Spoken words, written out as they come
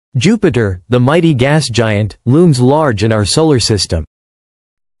Jupiter, the mighty gas giant, looms large in our solar system.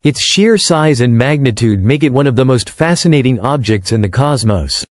 Its sheer size and magnitude make it one of the most fascinating objects in the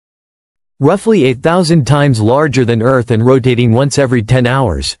cosmos. Roughly 8,000 times larger than Earth and rotating once every 10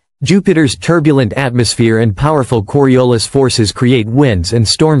 hours, Jupiter's turbulent atmosphere and powerful Coriolis forces create winds and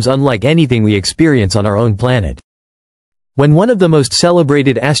storms unlike anything we experience on our own planet. When one of the most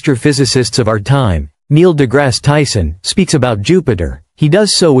celebrated astrophysicists of our time, Neil deGrasse Tyson, speaks about Jupiter, he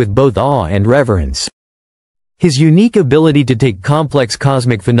does so with both awe and reverence. His unique ability to take complex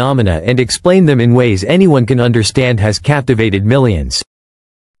cosmic phenomena and explain them in ways anyone can understand has captivated millions.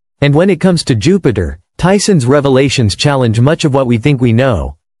 And when it comes to Jupiter, Tyson's revelations challenge much of what we think we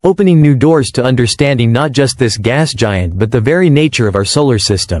know, opening new doors to understanding not just this gas giant but the very nature of our solar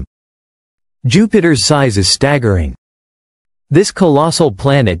system. Jupiter's size is staggering. This colossal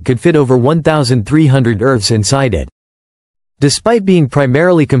planet could fit over 1,300 Earths inside it. Despite being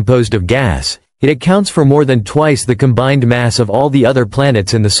primarily composed of gas, it accounts for more than twice the combined mass of all the other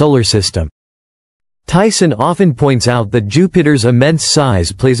planets in the solar system. Tyson often points out that Jupiter's immense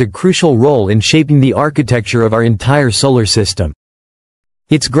size plays a crucial role in shaping the architecture of our entire solar system.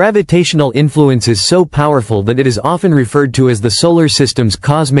 Its gravitational influence is so powerful that it is often referred to as the solar system's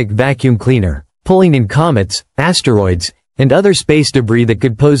cosmic vacuum cleaner, pulling in comets, asteroids, and other space debris that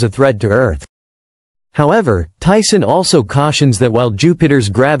could pose a threat to Earth. However, Tyson also cautions that while Jupiter's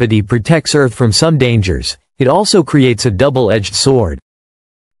gravity protects Earth from some dangers, it also creates a double-edged sword.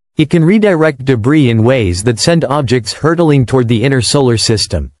 It can redirect debris in ways that send objects hurtling toward the inner solar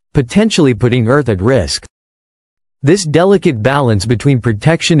system, potentially putting Earth at risk. This delicate balance between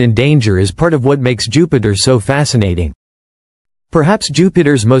protection and danger is part of what makes Jupiter so fascinating. Perhaps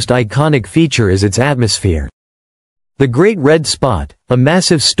Jupiter's most iconic feature is its atmosphere. The Great Red Spot, a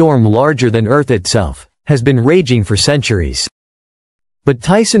massive storm larger than Earth itself, has been raging for centuries. But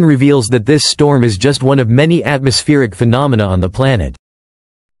Tyson reveals that this storm is just one of many atmospheric phenomena on the planet.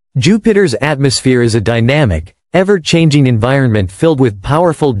 Jupiter's atmosphere is a dynamic, ever-changing environment filled with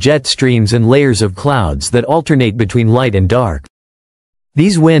powerful jet streams and layers of clouds that alternate between light and dark.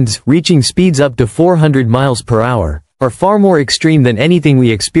 These winds, reaching speeds up to 400 miles per hour, are far more extreme than anything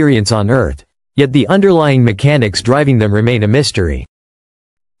we experience on Earth, yet the underlying mechanics driving them remain a mystery.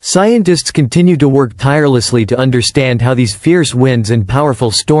 Scientists continue to work tirelessly to understand how these fierce winds and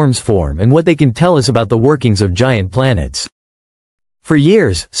powerful storms form and what they can tell us about the workings of giant planets. For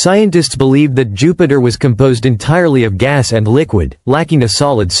years, scientists believed that Jupiter was composed entirely of gas and liquid, lacking a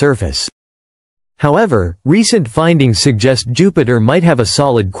solid surface. However, recent findings suggest Jupiter might have a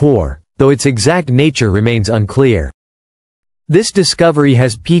solid core, though its exact nature remains unclear. This discovery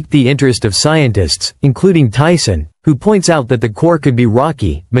has piqued the interest of scientists, including Tyson, who points out that the core could be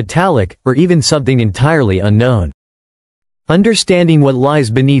rocky, metallic, or even something entirely unknown. Understanding what lies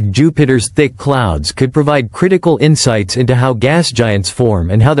beneath Jupiter's thick clouds could provide critical insights into how gas giants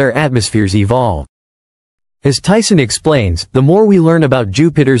form and how their atmospheres evolve. As Tyson explains, the more we learn about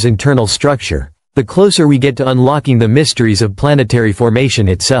Jupiter's internal structure, the closer we get to unlocking the mysteries of planetary formation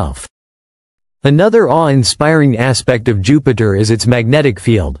itself. Another awe-inspiring aspect of Jupiter is its magnetic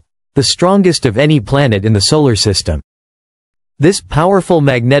field, the strongest of any planet in the solar system. This powerful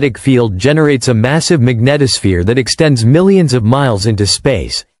magnetic field generates a massive magnetosphere that extends millions of miles into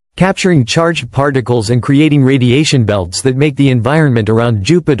space, capturing charged particles and creating radiation belts that make the environment around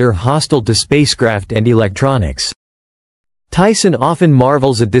Jupiter hostile to spacecraft and electronics. Tyson often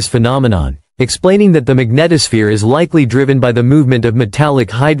marvels at this phenomenon, explaining that the magnetosphere is likely driven by the movement of metallic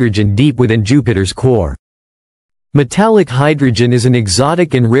hydrogen deep within Jupiter's core. Metallic hydrogen is an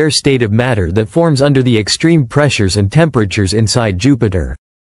exotic and rare state of matter that forms under the extreme pressures and temperatures inside Jupiter.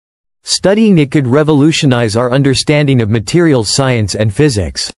 Studying it could revolutionize our understanding of materials science and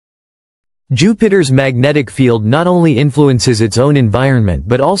physics. Jupiter's magnetic field not only influences its own environment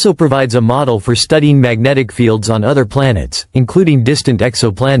but also provides a model for studying magnetic fields on other planets, including distant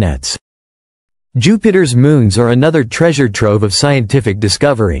exoplanets. Jupiter's moons are another treasure trove of scientific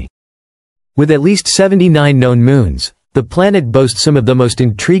discovery. With at least 79 known moons, the planet boasts some of the most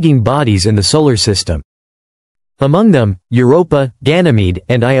intriguing bodies in the solar system. Among them, Europa, Ganymede,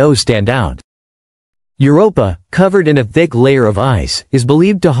 and Io stand out. Europa, covered in a thick layer of ice, is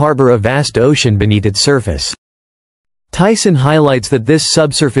believed to harbor a vast ocean beneath its surface. Tyson highlights that this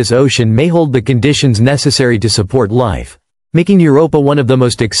subsurface ocean may hold the conditions necessary to support life, making Europa one of the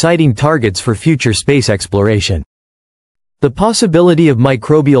most exciting targets for future space exploration. The possibility of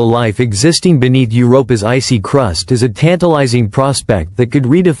microbial life existing beneath Europa's icy crust is a tantalizing prospect that could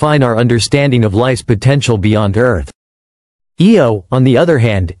redefine our understanding of life's potential beyond Earth. Io, on the other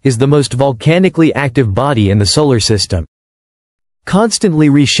hand, is the most volcanically active body in the solar system. Constantly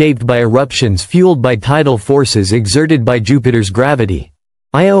reshaped by eruptions fueled by tidal forces exerted by Jupiter's gravity,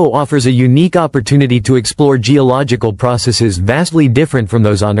 Io offers a unique opportunity to explore geological processes vastly different from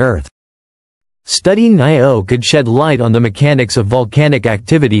those on Earth. Studying Io could shed light on the mechanics of volcanic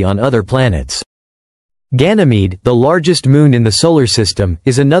activity on other planets. Ganymede, the largest moon in the solar system,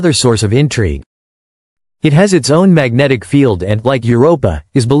 is another source of intrigue. It has its own magnetic field and, like Europa,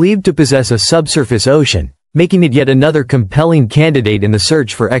 is believed to possess a subsurface ocean, making it yet another compelling candidate in the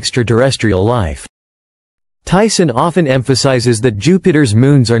search for extraterrestrial life. Tyson often emphasizes that Jupiter's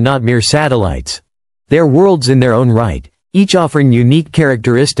moons are not mere satellites. They are worlds in their own right, each offering unique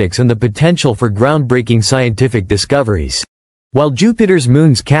characteristics and the potential for groundbreaking scientific discoveries. While Jupiter's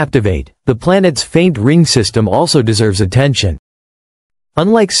moons captivate, the planet's faint ring system also deserves attention.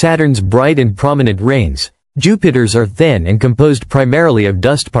 Unlike Saturn's bright and prominent rings, Jupiter's are thin and composed primarily of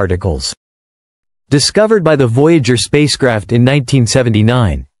dust particles. Discovered by the Voyager spacecraft in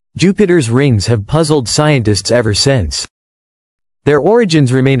 1979, Jupiter's rings have puzzled scientists ever since. Their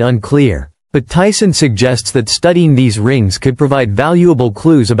origins remain unclear, but Tyson suggests that studying these rings could provide valuable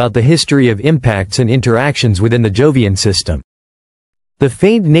clues about the history of impacts and interactions within the Jovian system. The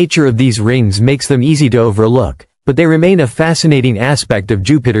faint nature of these rings makes them easy to overlook, but they remain a fascinating aspect of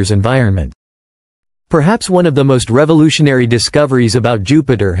Jupiter's environment. Perhaps one of the most revolutionary discoveries about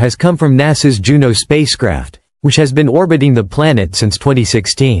Jupiter has come from NASA's Juno spacecraft, which has been orbiting the planet since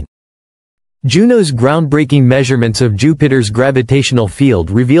 2016. Juno's groundbreaking measurements of Jupiter's gravitational field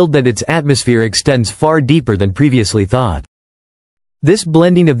revealed that its atmosphere extends far deeper than previously thought. This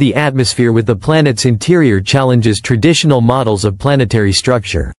blending of the atmosphere with the planet's interior challenges traditional models of planetary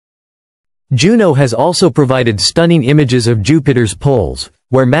structure. Juno has also provided stunning images of Jupiter's poles,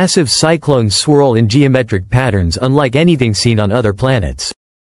 where massive cyclones swirl in geometric patterns unlike anything seen on other planets.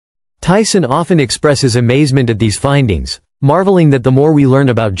 Tyson often expresses amazement at these findings, marveling that the more we learn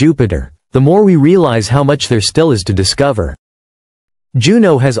about Jupiter, the more we realize how much there still is to discover.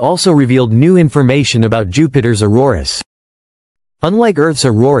 Juno has also revealed new information about Jupiter's auroras. Unlike Earth's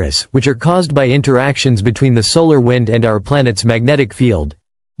auroras, which are caused by interactions between the solar wind and our planet's magnetic field,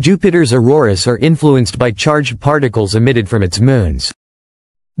 Jupiter's auroras are influenced by charged particles emitted from its moons.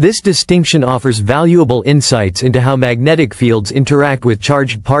 This distinction offers valuable insights into how magnetic fields interact with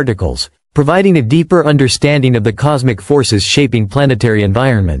charged particles, providing a deeper understanding of the cosmic forces shaping planetary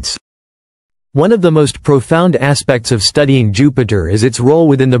environments. One of the most profound aspects of studying Jupiter is its role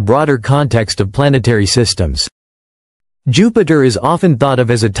within the broader context of planetary systems. Jupiter is often thought of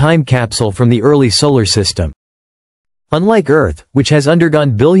as a time capsule from the early solar system. Unlike Earth, which has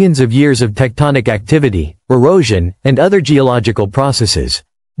undergone billions of years of tectonic activity, erosion, and other geological processes,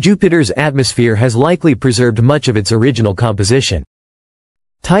 Jupiter's atmosphere has likely preserved much of its original composition.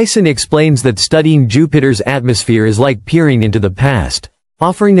 Tyson explains that studying Jupiter's atmosphere is like peering into the past,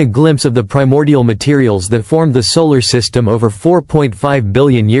 offering a glimpse of the primordial materials that formed the solar system over 4.5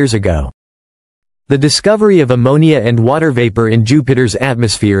 billion years ago. The discovery of ammonia and water vapor in Jupiter's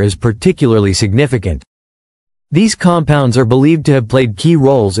atmosphere is particularly significant. These compounds are believed to have played key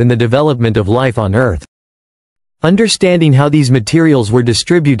roles in the development of life on Earth. Understanding how these materials were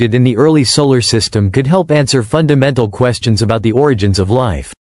distributed in the early solar system could help answer fundamental questions about the origins of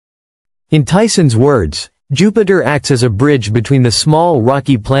life. In Tyson's words, Jupiter acts as a bridge between the small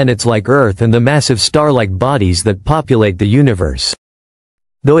rocky planets like Earth and the massive star-like bodies that populate the universe.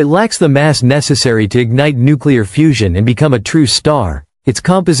 Though it lacks the mass necessary to ignite nuclear fusion and become a true star, its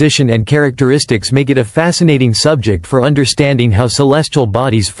composition and characteristics make it a fascinating subject for understanding how celestial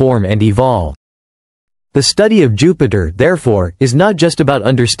bodies form and evolve. The study of Jupiter, therefore, is not just about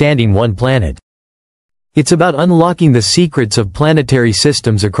understanding one planet. It's about unlocking the secrets of planetary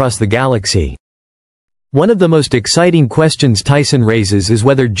systems across the galaxy. One of the most exciting questions Tyson raises is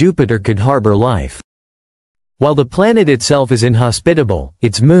whether Jupiter could harbor life. While the planet itself is inhospitable,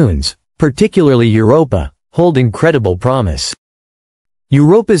 its moons, particularly Europa, hold incredible promise.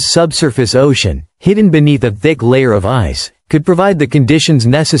 Europa's subsurface ocean, hidden beneath a thick layer of ice, could provide the conditions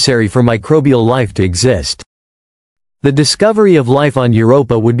necessary for microbial life to exist. The discovery of life on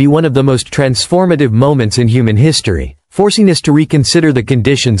Europa would be one of the most transformative moments in human history, forcing us to reconsider the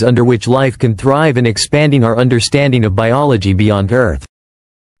conditions under which life can thrive and expanding our understanding of biology beyond Earth.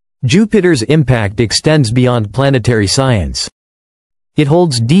 Jupiter's impact extends beyond planetary science. It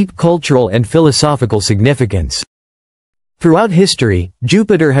holds deep cultural and philosophical significance. Throughout history,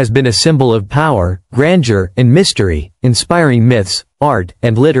 Jupiter has been a symbol of power, grandeur, and mystery, inspiring myths, art,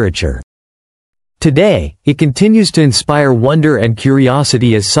 and literature. Today, it continues to inspire wonder and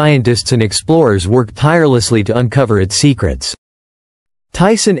curiosity as scientists and explorers work tirelessly to uncover its secrets.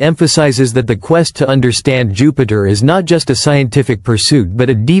 Tyson emphasizes that the quest to understand Jupiter is not just a scientific pursuit but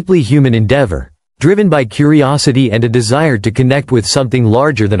a deeply human endeavor, driven by curiosity and a desire to connect with something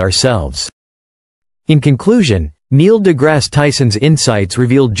larger than ourselves. In conclusion, Neil deGrasse Tyson's insights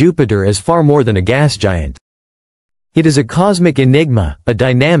reveal Jupiter as far more than a gas giant. It is a cosmic enigma, a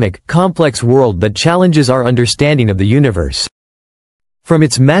dynamic, complex world that challenges our understanding of the universe. From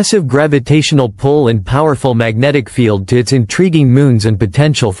its massive gravitational pull and powerful magnetic field to its intriguing moons and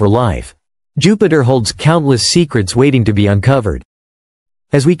potential for life, Jupiter holds countless secrets waiting to be uncovered.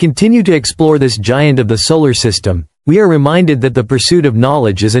 As we continue to explore this giant of the solar system, we are reminded that the pursuit of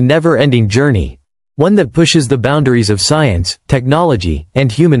knowledge is a never-ending journey, one that pushes the boundaries of science, technology,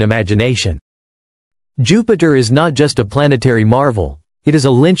 and human imagination. Jupiter is not just a planetary marvel, it is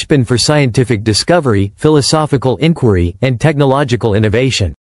a linchpin for scientific discovery, philosophical inquiry, and technological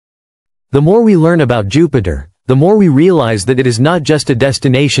innovation. The more we learn about Jupiter, the more we realize that it is not just a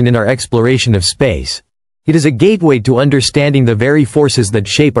destination in our exploration of space. It is a gateway to understanding the very forces that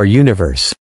shape our universe.